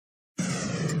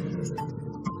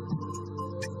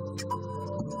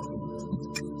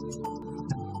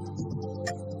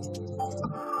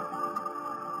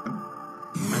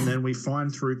And then we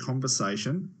find through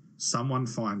conversation, someone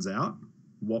finds out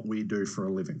what we do for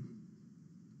a living.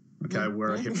 Okay,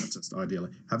 we're a hypnotist,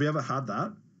 ideally. Have you ever had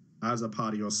that as a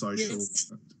part of your social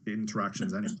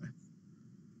interactions anyway?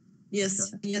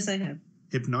 Yes, okay. Yes, I have.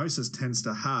 Hypnosis tends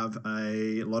to have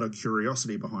a lot of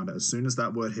curiosity behind it. As soon as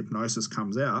that word hypnosis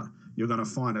comes out, you're going to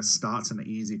find it starts an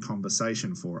easy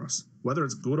conversation for us. Whether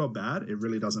it's good or bad, it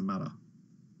really doesn't matter.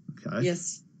 Okay?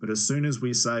 Yes. But as soon as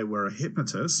we say we're a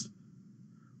hypnotist,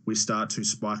 we start to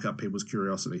spike up people's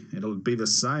curiosity. It'll be the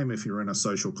same if you're in a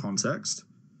social context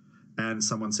and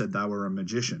someone said they were a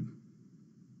magician.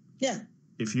 Yeah.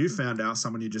 If you found out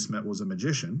someone you just met was a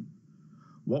magician,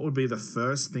 what would be the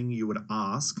first thing you would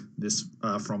ask this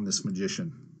from this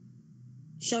magician?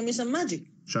 Show me some magic.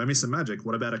 Show me some magic.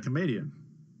 What about a comedian?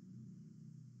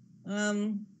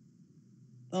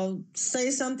 I'll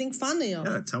say something funny.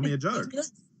 Yeah, tell me a joke.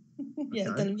 Yeah,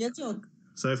 Okay. tell me a joke.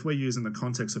 So if we're using the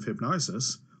context of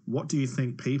hypnosis, what do you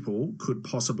think people could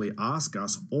possibly ask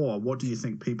us, or what do you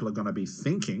think people are going to be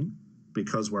thinking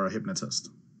because we're a hypnotist?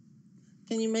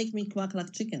 Can you make me quack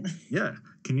like chicken? Yeah.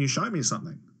 Can you show me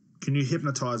something? Can you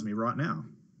hypnotize me right now?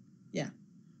 Yeah.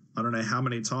 I don't know how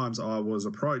many times I was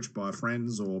approached by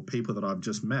friends or people that I've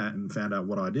just met and found out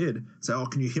what I did. Say, oh,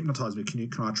 can you hypnotize me? Can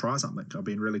I try something? I've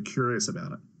been really curious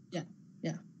about it. Yeah.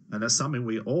 Yeah. And that's something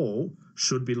we all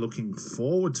should be looking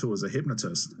forward to as a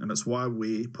hypnotist. And it's why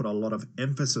we put a lot of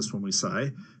emphasis when we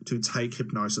say to take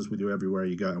hypnosis with you everywhere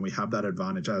you go. And we have that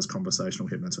advantage as conversational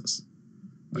hypnotists.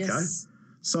 Okay? Yes.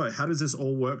 So how does this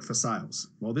all work for sales?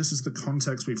 Well, this is the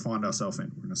context we find ourselves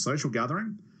in. We're in a social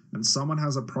gathering and someone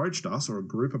has approached us, or a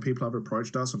group of people have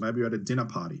approached us, or maybe you're at a dinner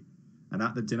party. And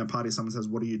at the dinner party, someone says,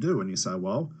 what do you do? And you say,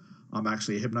 well, I'm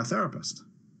actually a hypnotherapist.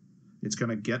 It's going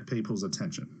to get people's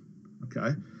attention.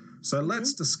 Okay? So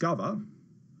let's discover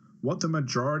what the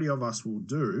majority of us will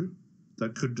do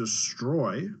that could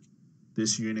destroy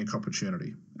this unique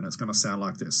opportunity. And it's going to sound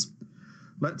like this.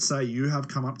 Let's say you have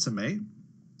come up to me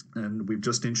and we've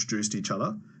just introduced each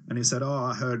other, and he said, oh,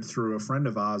 I heard through a friend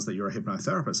of ours that you're a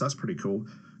hypnotherapist. That's pretty cool.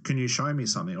 Can you show me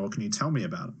something, or can you tell me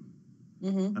about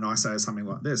it? And I say something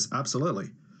like this, absolutely.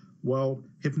 Well,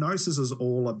 hypnosis is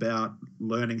all about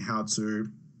learning how to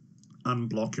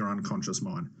unblock your unconscious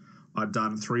mind. I've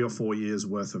done 3 or 4 years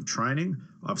worth of training.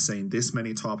 I've seen this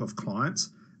many type of clients,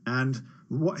 and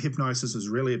what hypnosis is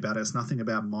really about is nothing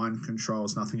about mind control.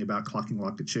 It's nothing about clucking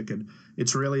like a chicken.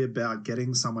 It's really about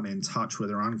getting someone in touch with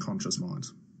their unconscious mind.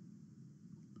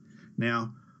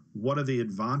 Now, what are the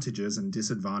advantages and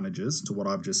disadvantages to what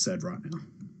I've just said right now?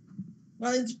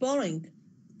 Well, it's boring.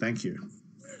 Thank you.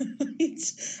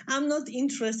 I'm not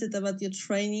interested about your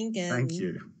training. And thank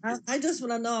you. I just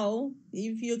want to know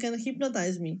if you can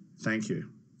hypnotize me. Thank you.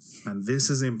 And this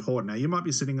is important. Now, you might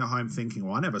be sitting at home thinking,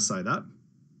 well, I never say that.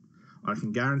 I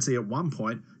can guarantee at one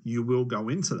point you will go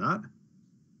into that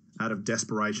out of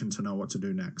desperation to know what to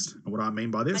do next. And what I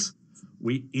mean by this,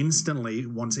 we instantly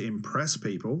want to impress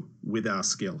people with our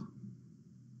skill.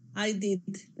 I did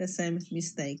the same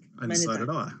mistake. And so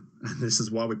did I. And this is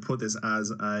why we put this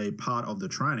as a part of the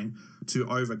training to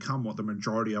overcome what the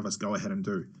majority of us go ahead and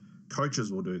do.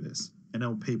 Coaches will do this.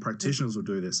 NLP practitioners will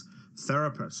do this.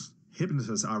 Therapists,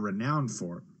 hypnotists are renowned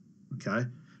for it. Okay?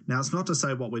 Now, it's not to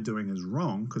say what we're doing is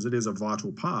wrong, because it is a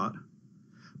vital part,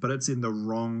 but it's in the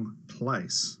wrong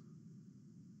place.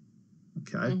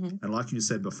 Okay? And like you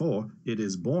said before, it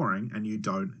is boring and you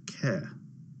don't care.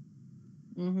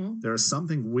 There is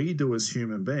something we do as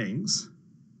human beings,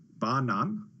 bar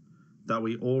none, that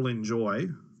we all enjoy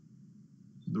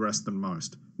the rest the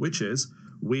most, which is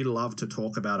we love to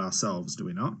talk about ourselves, do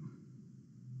we not?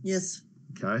 Yes.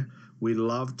 Okay? We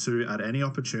love to, at any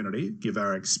opportunity, give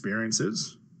our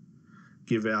experiences,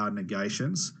 give our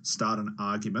negations, start an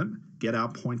argument, get our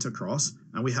point across,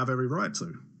 and we have every right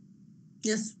to.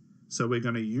 Yes. So we're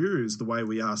going to use the way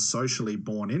we are socially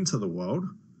born into the world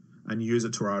and use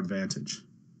it to our advantage.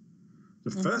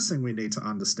 The first thing we need to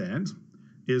understand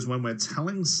is when we're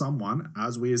telling someone,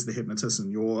 as we as the hypnotist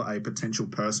and you're a potential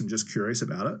person just curious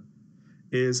about it,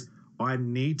 is I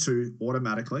need to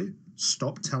automatically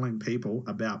stop telling people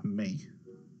about me.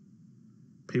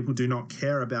 People do not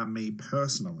care about me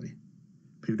personally.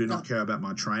 People do not care about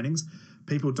my trainings.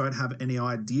 People don't have any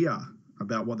idea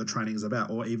about what the training is about,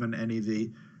 or even any of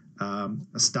the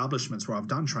establishments where I've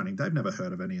done training. They've never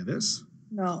heard of any of this.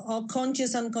 No, or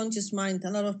conscious, unconscious mind.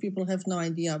 A lot of people have no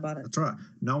idea about it. That's right.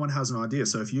 No one has an idea.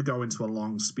 So if you go into a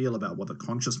long spiel about what the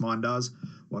conscious mind does,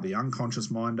 what the unconscious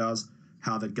mind does,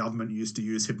 how the government used to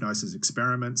use hypnosis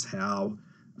experiments, how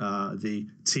the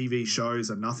TV shows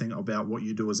are nothing about what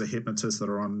you do as a hypnotist that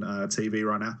are on TV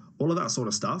right now, all of that sort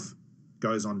of stuff,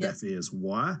 goes on deaf ears.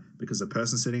 Why? Because the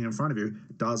person sitting in front of you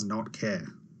does not care.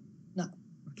 No.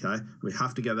 Okay? We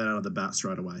have to get that out of the bat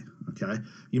straight away. Okay?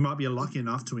 You might be lucky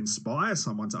enough to inspire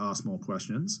someone to ask more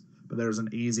questions, but there is an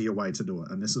easier way to do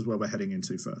it. And this is where we're heading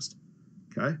into first.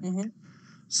 Okay?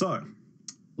 So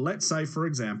let's say, for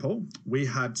example, we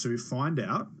had to find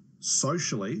out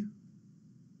socially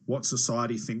what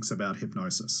society thinks about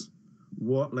hypnosis.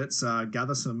 Let's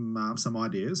gather some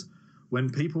ideas. When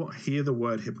people hear the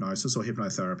word hypnosis or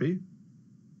hypnotherapy,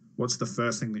 what's the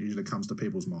first thing that usually comes to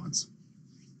people's minds?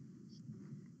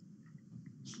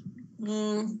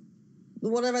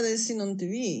 Whatever they've seen on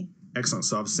TV. Excellent.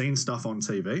 So I've seen stuff on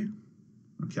TV,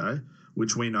 okay,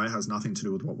 which we know has nothing to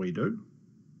do with what we do.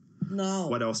 No.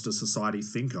 What else does society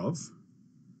think of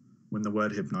when the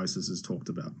word hypnosis is talked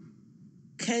about?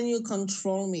 Can you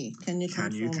control me? Can you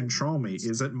control me?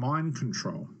 Is it mind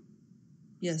control?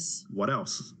 Yes. What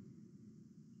else?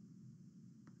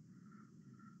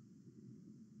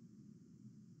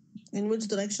 In which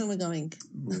direction are we going?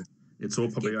 It's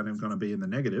all probably only going to be in the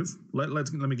negative. Let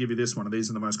me give you this one. These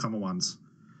are the most common ones.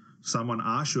 Someone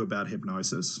asks you about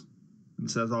hypnosis and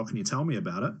says, "Oh, can you tell me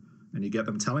about it?" And you get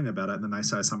them telling about it, and then they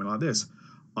say something like this: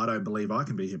 "I don't believe I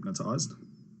can be hypnotized."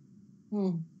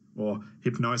 Or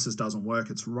hypnosis doesn't work,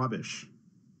 it's rubbish.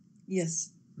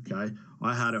 Yes. Okay.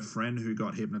 I had a friend who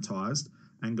got hypnotized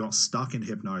and got stuck in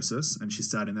hypnosis, and she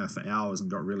sat in there for hours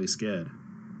and got really scared.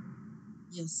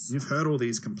 Yes. You've heard all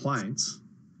these complaints,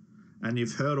 and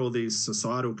you've heard all these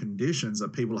societal conditions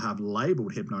that people have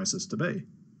labeled hypnosis to be.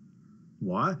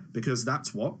 Why? Because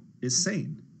that's what is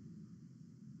seen.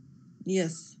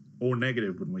 Yes. Or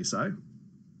negative, wouldn't we say?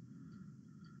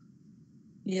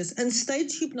 Yes, and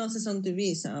stage hypnosis on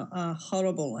TVs are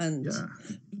horrible, and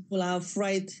people are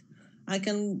afraid.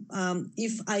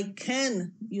 If I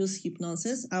can use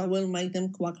hypnosis, I will make them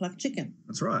quack like chicken.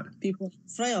 That's right. People are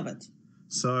afraid of it.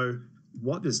 So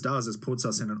what this does is puts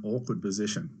us in an awkward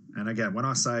position. And again, when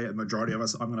I say a majority of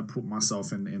us, I'm going to put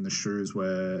myself in the shoes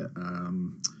where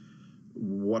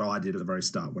what I did at the very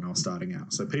start when I was starting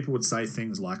out. So people would say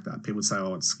things like that. People would say,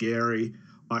 "Oh, it's scary.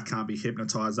 I can't be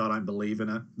hypnotized. I don't believe in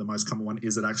it." The most common one,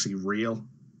 "Is it actually real?"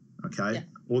 Okay. Yeah.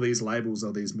 All these labels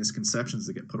or these misconceptions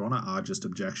that get put on it are just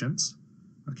objections.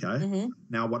 Okay.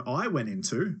 Now, what I went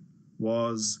into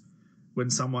was when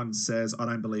someone says, "I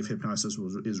don't believe hypnosis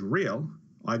is real,"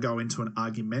 I go into an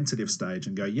argumentative stage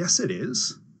and go, "Yes, it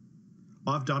is.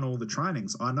 I've done all the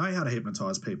trainings. I know how to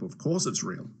hypnotize people. Of course it's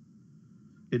real.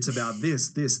 It's about this,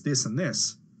 this, this, and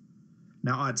this."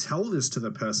 Now, I tell this to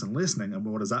the person listening, and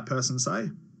what does that person say?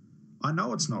 "I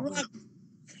know it's not real.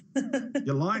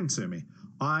 You're lying to me.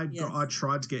 I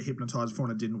tried to get hypnotized before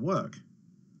and it didn't work."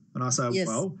 And I say,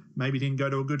 "Well, maybe you didn't go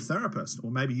to a good therapist,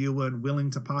 or maybe you weren't willing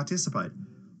to participate."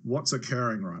 What's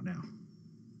occurring right now?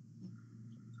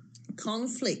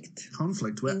 Conflict.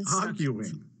 We're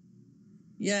arguing.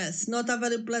 Yes, not a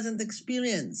very pleasant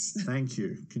experience. Thank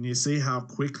you. Can you see how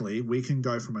quickly we can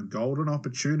go from a golden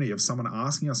opportunity of someone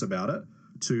asking us about it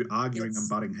to arguing and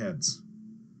butting heads?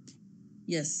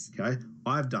 Yes. Okay,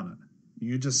 I've done it.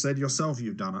 You just said yourself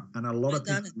you've done it, and a lot of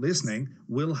people listening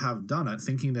will have done it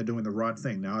thinking they're doing the right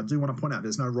thing. Now, I do want to point out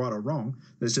there's no right or wrong.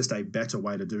 There's just a better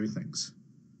way to do things.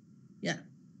 Yeah.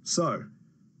 So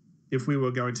if we were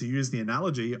going to use the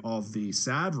analogy of the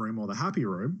sad room or the happy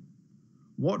room,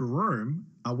 what room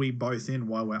are we both in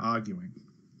while we're arguing?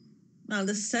 Well,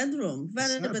 the sad room.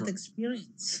 Very bad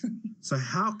experience. So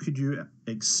how could you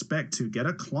expect to get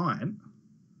a client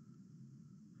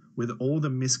with all the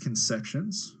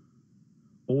misconceptions,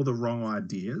 all the wrong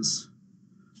ideas,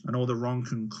 and all the wrong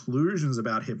conclusions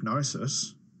about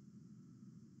hypnosis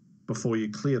before you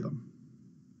clear them?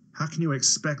 How can you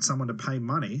expect someone to pay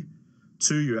money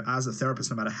to you as a therapist,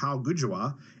 no matter how good you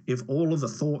are, if all of the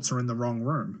thoughts are in the wrong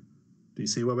room? Do you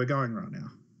see where we're going right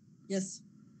now? Yes.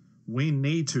 We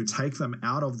need to take them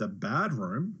out of the bad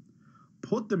room,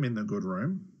 put them in the good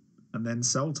room, and then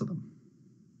sell to them.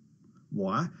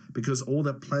 Why? Because all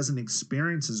the pleasant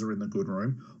experiences are in the good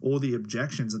room. All the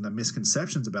objections and the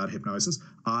misconceptions about hypnosis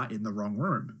are in the wrong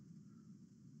room.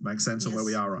 Makes sense of where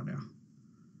we are right now?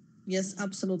 Yes,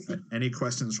 absolutely. Any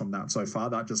questions from that so far?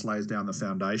 That just lays down the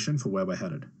foundation for where we're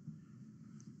headed.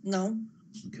 No.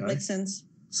 Okay. Makes sense.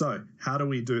 So how do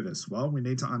we do this? Well, we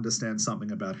need to understand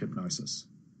something about hypnosis.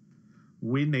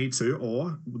 We need to,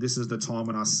 or this is the time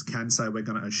when I can say we're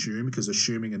going to assume, because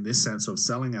assuming in this sense of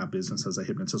selling our business as a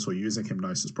hypnotist or using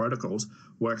hypnosis protocols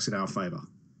works in our favor.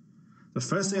 The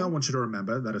first thing I want you to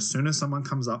remember that as soon as someone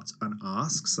comes up and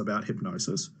asks about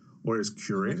hypnosis or is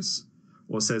curious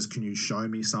or says, "Can you show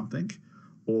me something?"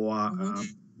 or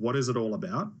 "What is it all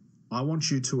about?" I want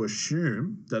you to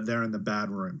assume that they're in the bad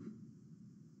room.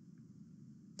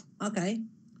 Okay.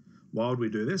 Why would we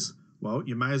do this? Well,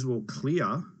 you may as well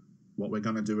clear what we're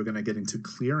going to do. We're going to get into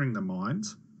clearing the mind.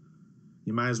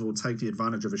 You may as well take the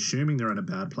advantage of assuming they're in a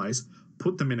bad place,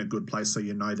 put them in a good place so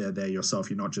you know they're there yourself.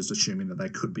 You're not just assuming that they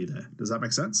could be there. Does that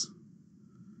make sense?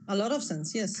 A lot of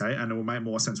sense, yes. Okay, and it will make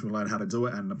more sense when we learn how to do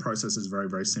it, and the process is very,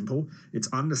 very simple. It's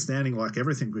understanding, like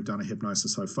everything we've done in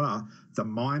hypnosis so far, the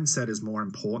mindset is more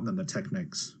important than the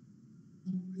techniques.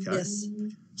 Okay? Yes.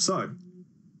 So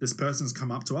this person's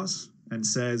come up to us and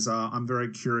says, I'm very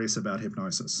curious about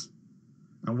hypnosis.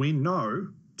 And we know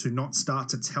to not start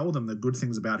to tell them the good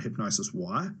things about hypnosis.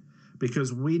 Why?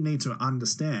 Because we need to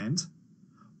understand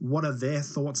what are their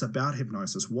thoughts about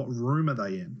hypnosis. What room are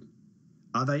they in?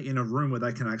 Are they in a room where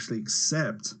they can actually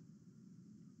accept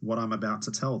what I'm about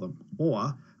to tell them?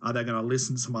 Or are they going to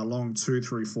listen to my long 2,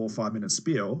 3, 4, 5 minute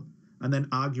spiel and then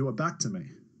argue it back to me?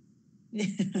 Yeah,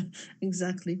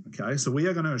 exactly. Okay, so we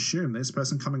are going to assume this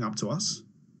person coming up to us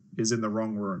is in the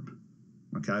wrong room.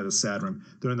 Okay, the sad room.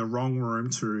 They're in the wrong room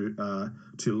to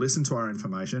listen to our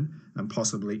information and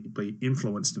possibly be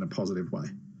influenced in a positive way.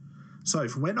 So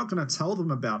if we're not going to tell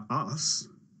them about us,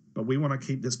 but we want to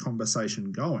keep this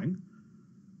conversation going,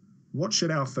 what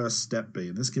should our first step be?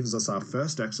 And this gives us our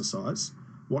first exercise.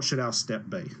 What should our step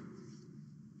be?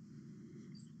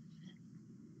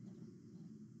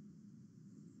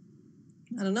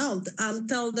 I don't know.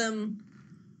 Tell them,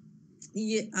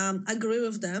 agree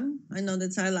with them. I know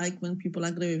that I like when people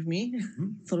agree with me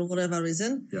for whatever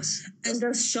reason. Yes. And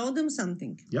just show them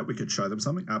something. Yeah, we could show them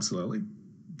something. Absolutely.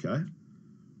 Okay.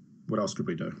 What else could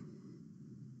we do?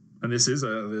 And this is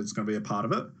it's going to be a part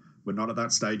of it. We're not at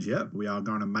that stage yet. We are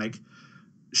going to make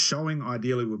showing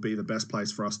ideally would be the best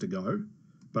place for us to go.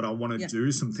 But I want to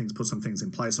do some things, put some things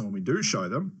in place. And when we do show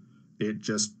them, it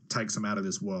just takes them out of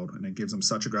this world and it gives them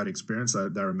such a great experience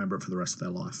that they remember it for the rest of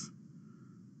their life.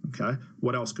 Okay.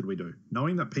 What else could we do?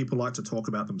 Knowing that people like to talk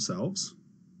about themselves.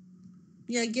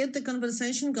 Yeah, get the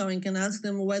conversation going and ask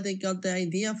them where they got the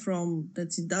idea from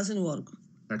that it doesn't work.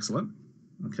 Excellent.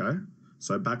 Okay.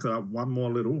 So back that up one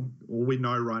more little. All we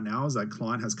know right now is a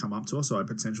client has come up to us, or a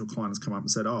potential client has come up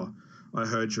and said, oh, I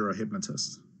heard you're a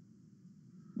hypnotist.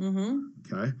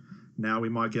 Okay. Now we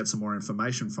might get some more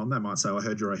information from them. Might say, I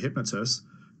heard you're a hypnotist.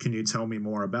 Can you tell me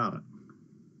more about it?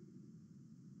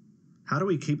 How do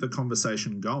we keep the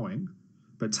conversation going,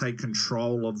 but take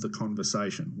control of the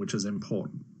conversation, which is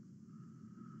important?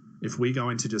 If we go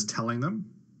into just telling them,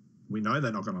 we know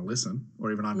they're not going to listen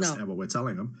or even understand what we're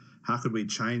telling them. How could we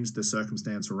change the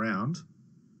circumstance around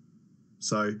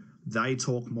so they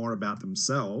talk more about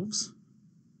themselves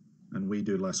and we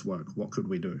do less work? What could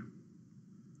we do?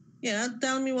 Yeah,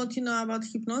 tell me what you know about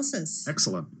hypnosis.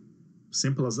 Excellent.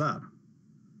 Simple as that.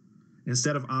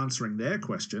 Instead of answering their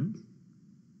question,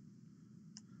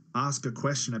 ask a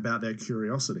question about their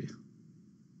curiosity.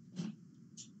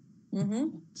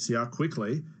 See how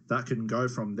quickly that can go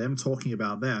from them talking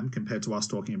about them compared to us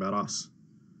talking about us.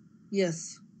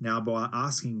 Yes. Now, by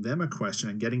asking them a question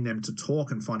and getting them to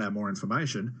talk and find out more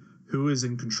information, who is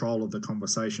in control of the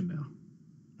conversation now?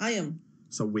 I am.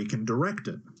 So we can direct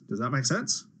it. Does that make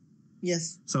sense?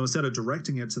 Yes. So instead of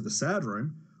directing it to the sad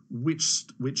room, which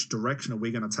direction are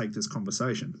we going to take this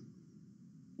conversation?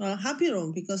 Well, happy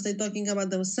room, because they're talking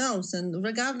about themselves, and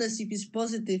regardless if it's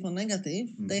positive or negative,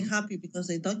 they're happy because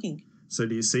they're talking. So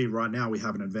do you see right now we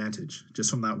have an advantage just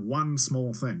from that one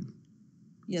small thing?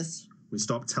 Yes. We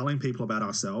stop telling people about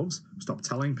ourselves, stop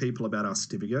telling people about our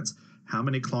certificates, how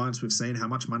many clients we've seen, how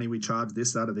much money we charge,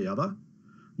 this, that, or the other.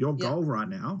 Your goal right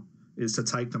now is to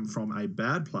take them from a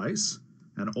bad place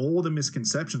and all the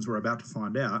misconceptions we're about to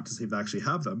find out to see if they actually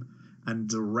have them, and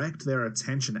direct their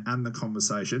attention and the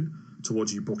conversation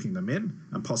towards you booking them in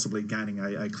and possibly gaining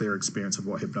a clear experience of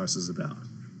what hypnosis is about.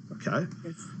 Okay?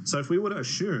 Yes. So if we were to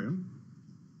assume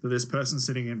that this person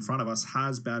sitting in front of us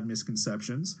has bad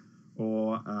misconceptions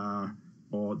or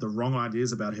the wrong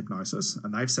ideas about hypnosis,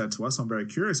 and they've said to us, I'm very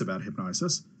curious about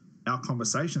hypnosis, our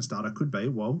conversation starter could be,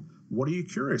 well, what are you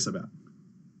curious about?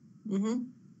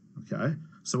 Okay?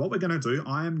 So what we're going to do,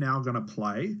 I am now going to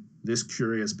play this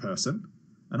curious person,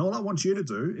 and all I want you to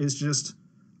do is just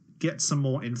get some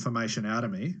more information out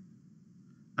of me,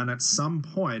 and at some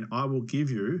point I will give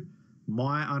you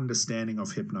my understanding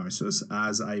of hypnosis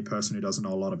as a person who doesn't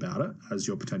know a lot about it, as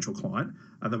your potential client,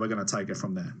 and then we're going to take it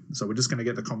from there. So we're just going to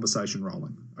get the conversation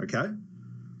rolling, okay?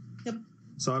 Yep.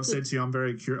 So I've said to you, I'm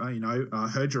very curious, I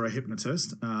heard you're a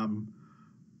hypnotist.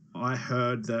 I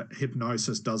heard that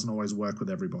hypnosis doesn't always work with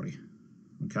everybody.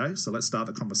 Okay, so let's start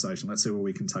the conversation. Let's see where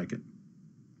we can take it.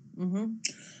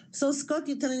 So, Scott,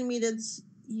 you're telling me that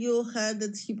you heard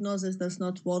that hypnosis does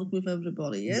not work with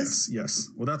everybody, yes? Yes.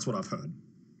 Well, that's what I've heard.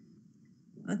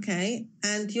 Okay.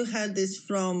 And you had this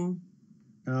from...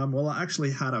 Well, I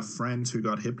actually had a friend who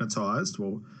got hypnotized.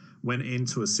 Well, went in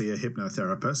to see a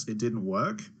hypnotherapist. It didn't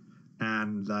work,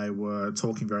 and they were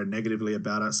talking very negatively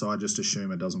about it, so I just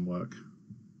assume it doesn't work.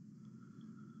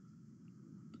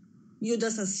 You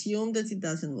just assume that it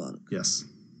doesn't work? Yes.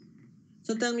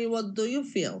 So tell me, what do you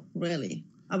feel, really,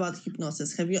 about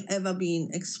hypnosis? Have you ever been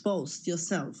exposed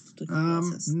yourself to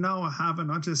hypnosis? No, I haven't.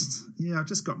 I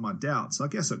just got my doubts. I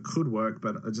guess it could work,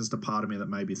 but it's just a part of me that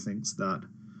maybe thinks that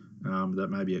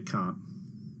maybe it can't.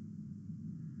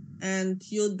 And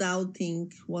you're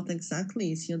doubting, what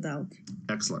exactly is your doubt?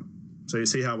 Excellent. So you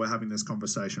see how we're having this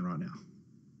conversation right now?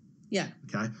 Yeah.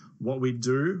 Okay. What we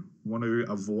do want to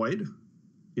avoid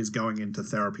is going into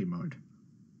therapy mode.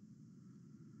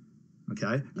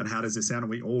 Okay. And how does this sound? And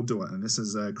we all do it. And this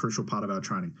is a crucial part of our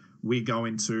training. We go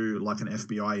into like an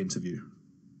FBI interview.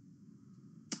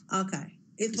 Okay.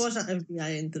 It was an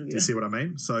FBI interview. Do you see what I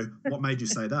mean? So what made you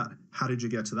say that? How did you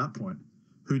get to that point?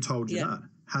 Who told you that?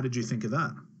 How did you think of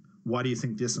that? Why do you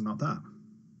think this and not that?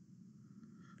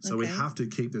 So we have to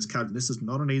keep this casual. This is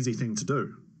not an easy thing to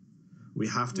do. We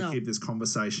have to keep this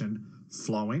conversation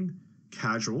flowing,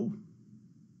 casual,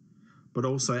 but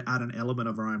also add an element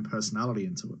of our own personality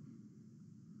into it.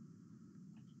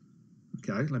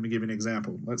 Okay, let me give you an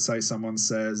example. Let's say someone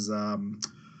says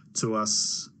to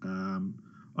us,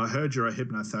 I heard you're a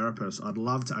hypnotherapist. I'd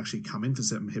love to actually come in for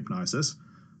some hypnosis,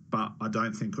 but I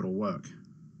don't think it'll work.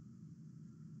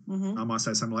 I might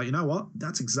say something like, you know what?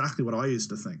 That's exactly what I used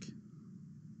to think.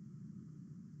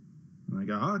 And they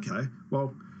go, oh, okay.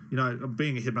 Well, you know,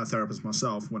 being a hypnotherapist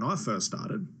myself, when I first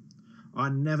started, I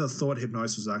never thought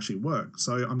hypnosis would actually work.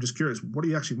 So I'm just curious, what do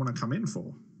you actually want to come in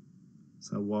for?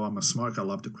 So, well, I'm a smoker. I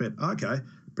love to quit. Okay.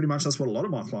 Pretty much that's what a lot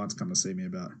of my clients come to see me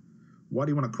about. Why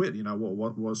do you want to quit? You know,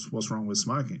 what's wrong with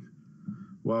smoking?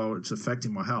 Well, it's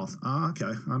affecting my health.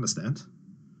 Okay. I understand.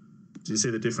 Do you see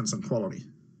the difference in quality?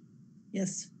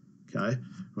 Yes. Okay.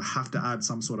 We have to add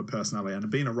some sort of personality. And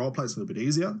being a role play is a little bit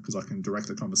easier because I can direct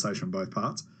the conversation on both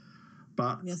parts.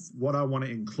 But what I want to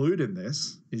include in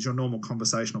this is your normal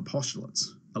conversational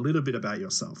postulates. A little bit about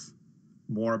yourself,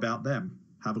 more about them.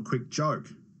 Have a quick joke.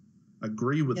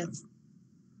 Agree with them.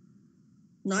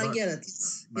 No, I get it.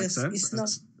 Makes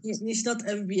sense? It's not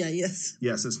FBI, yes.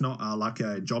 Yes, it's not like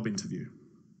a job interview.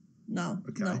 No.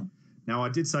 Okay. No. Now, I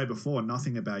did say before,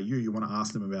 nothing about you. You want to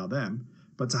ask them about them.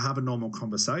 But to have a normal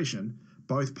conversation,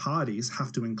 both parties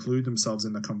have to include themselves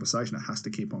in the conversation. It has to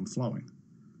keep on flowing.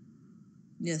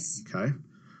 Yes. Okay.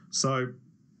 So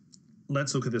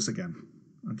let's look at this again.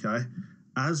 Okay.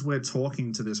 As we're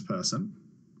talking to this person,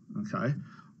 okay,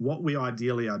 what we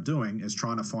ideally are doing is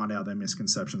trying to find out their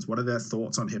misconceptions. What are their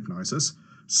thoughts on hypnosis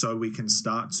so we can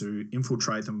start to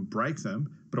infiltrate them, break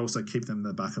them, but also keep them in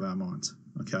the back of our minds.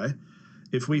 Okay.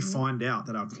 If we find out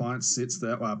that our client sits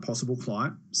there, our possible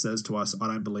client says to us, I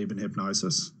don't believe in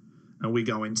hypnosis, and we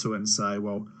go into it and say,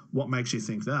 well, what makes you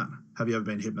think that? Have you ever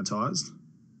been hypnotized?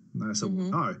 And they said, well,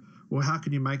 no. Well, how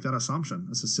can you make that assumption?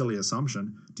 It's a silly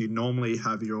assumption. Do you normally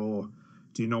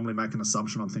make an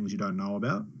assumption on things you don't know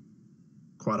about?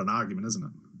 Quite an argument, isn't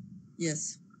it?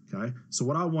 Yes. Okay. So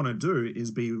what I want to do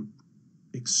is be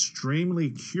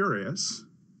extremely curious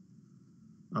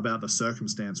about the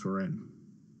circumstance we're in.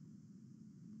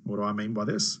 What do I mean by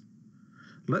this?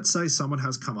 Let's say someone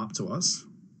has come up to us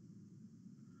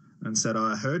and said,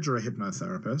 I heard you're a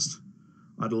hypnotherapist.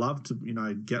 I'd love to,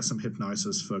 get some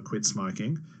hypnosis for quit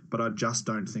smoking, but I just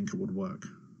don't think it would work.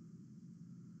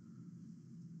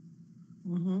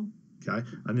 Okay.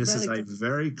 And this is a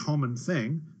very common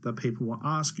thing that people will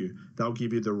ask you. They'll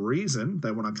give you the reason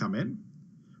they want to come in,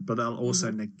 but they'll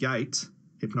also negate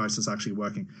hypnosis actually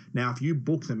working. Now, if you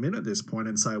book them in at this point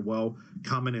and say, well,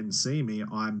 come in and see me,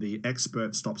 I'm the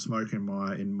expert stop smoker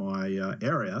in my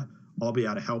area, I'll be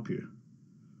able to help you.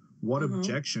 What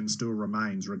objection still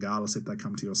remains regardless if they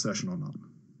come to your session or not?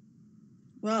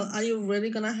 Well, are you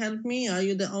really going to help me? Are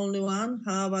you the only one?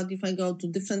 How about if I go to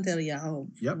different area or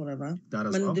whatever? That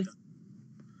as well.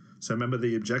 So remember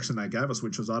the objection they gave us,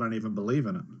 which was, I don't even believe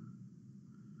in it.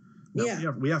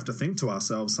 Now, we have to think to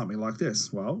ourselves something like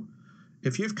this. Well,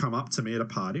 if you've come up to me at a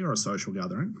party or a social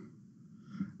gathering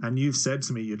and you've said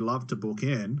to me you'd love to book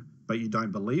in, but you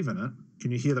don't believe in it,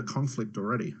 can you hear the conflict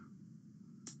already?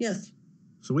 Yes.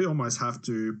 So we almost have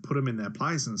to put them in their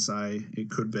place and say it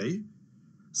could be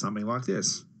something like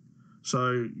this.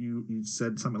 So you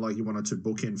said something like you wanted to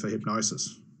book in for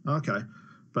hypnosis. Okay.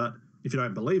 But if you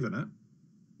don't believe in it,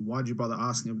 why'd you bother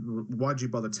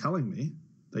telling me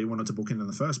that you wanted to book in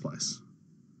the first place?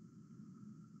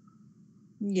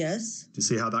 Yes. Do you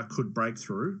see how that could break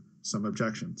through some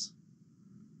objections?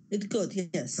 It could,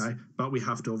 yes. Okay, but we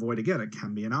have to avoid, again, it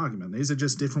can be an argument. These are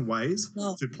just different ways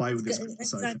to play with this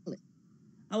conversation. Exactly.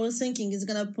 I was thinking it's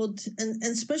going to put, and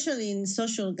especially in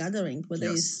social gathering where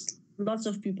there is lots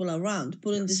of people around,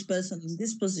 putting this person in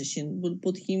this position would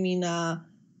put him in a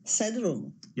sad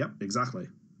room. Yep, exactly.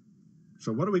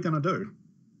 So what are we going to do?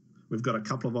 We've got a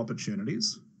couple of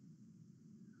opportunities.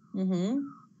 Mm-hmm.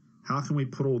 How can we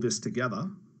put all this together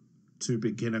to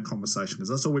begin a conversation? Because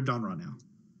that's all we've done right now.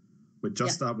 We're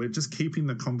just keeping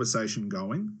the conversation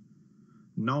going,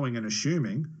 knowing and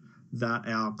assuming that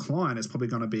our client is probably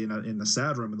going to be in the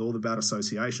sad room with all the bad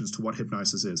associations to what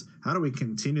hypnosis is. How do we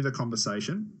continue the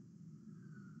conversation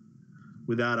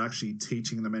without actually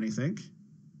teaching them anything,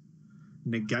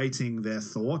 negating their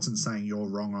thoughts and saying, you're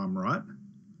wrong, I'm right,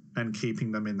 and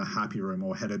keeping them in the happy room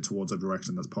or headed towards a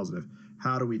direction that's positive?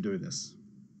 How do we do this?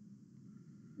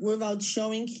 Without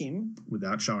showing him.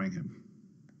 Without showing him.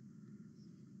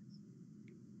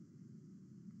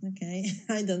 Okay,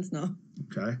 I don't know.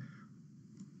 Okay.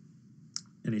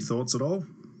 Any thoughts at all?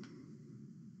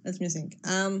 Let me think.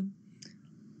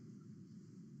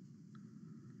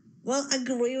 Well, I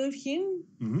agree with him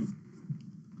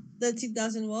that it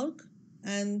doesn't work.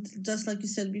 And just like you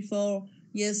said before,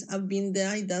 yes, I've been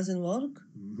there, it doesn't work.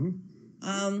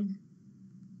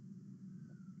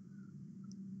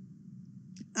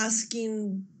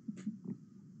 Asking,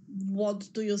 what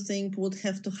do you think would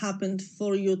have to happen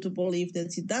for you to believe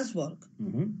that it does work?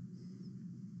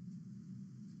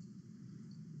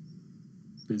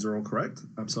 These are all correct.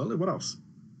 Absolutely. What else?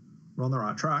 We're on the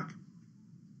right track.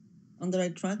 On the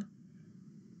right track.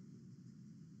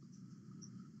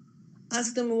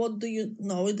 Ask them, what do you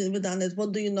know? We've done it.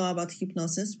 What do you know about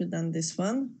hypnosis? We've done this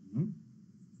one.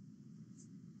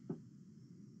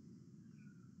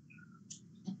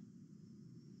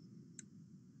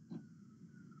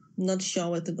 Not sure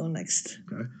where to go next.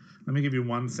 Okay. Let me give you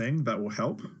one thing that will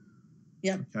help.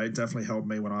 Yeah. Okay. It definitely helped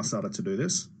me when I started to do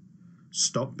this.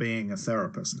 Stop being a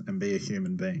therapist and be a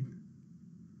human being.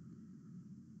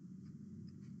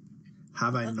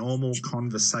 Have a normal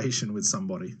conversation with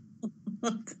somebody.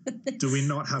 Do we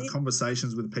not have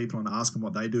conversations with people and ask them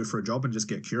what they do for a job and just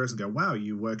get curious and go, wow,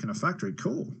 you work in a factory?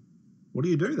 Cool. What do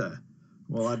you do there?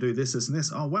 Well, I do this, this, and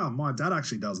this. Oh, wow, my dad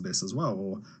actually does this as well.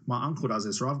 Or my uncle does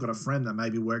this. Or I've got a friend that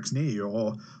maybe works near you.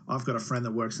 Or I've got a friend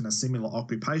that works in a similar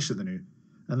occupation than you.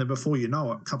 And then before you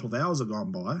know it, a couple of hours have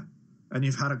gone by and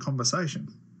you've had a conversation.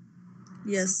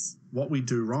 Yes. What we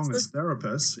do wrong as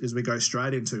therapists is we go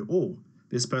straight into, oh,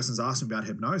 this person's asking about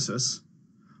hypnosis.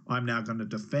 I'm now going to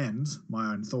defend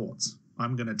my own thoughts.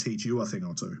 I'm going to teach you a thing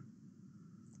or two.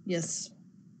 Yes.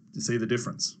 Do you see the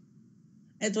difference?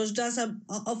 It was just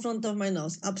off front of my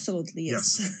nose. Absolutely,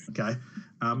 yes. Okay.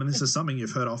 And this is something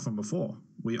you've heard often before.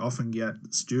 We often get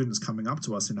students coming up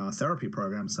to us in our therapy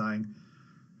program saying,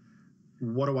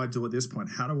 what do I do at this point?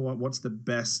 What's the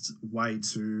best way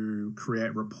to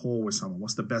create rapport with someone?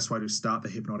 What's the best way to start the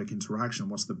hypnotic interaction?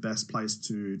 What's the best place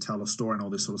to tell a story and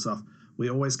all this sort of stuff? We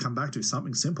always come back to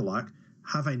something simple like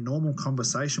have a normal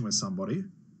conversation with somebody.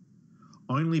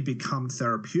 Only become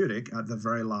therapeutic at the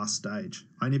very last stage.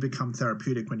 Only become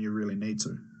therapeutic when you really need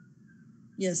to.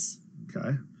 Yes.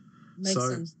 Okay. Makes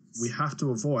sense. We have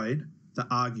to avoid the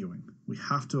arguing. We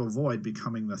have to avoid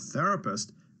becoming the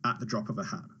therapist at the drop of a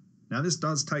hat. Now, this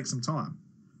does take some time.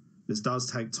 This does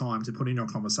take time to put in your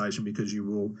conversation because you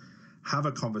will have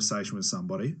a conversation with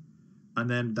somebody and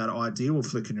then that idea will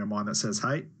flick in your mind that says,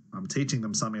 hey, I'm teaching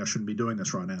them something, I shouldn't be doing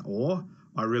this right now. Or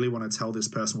I really want to tell this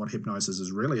person what hypnosis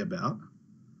is really about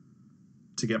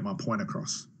to get my point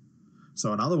across.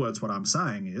 So in other words, what I'm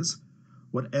saying is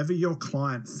whatever your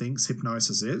client thinks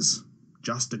hypnosis is,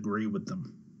 just agree with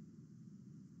them.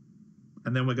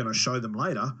 And then we're going to show them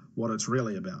later what it's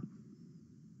really about.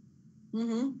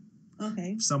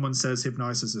 Okay. If someone says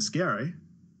hypnosis is scary,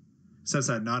 says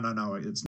that, no, it's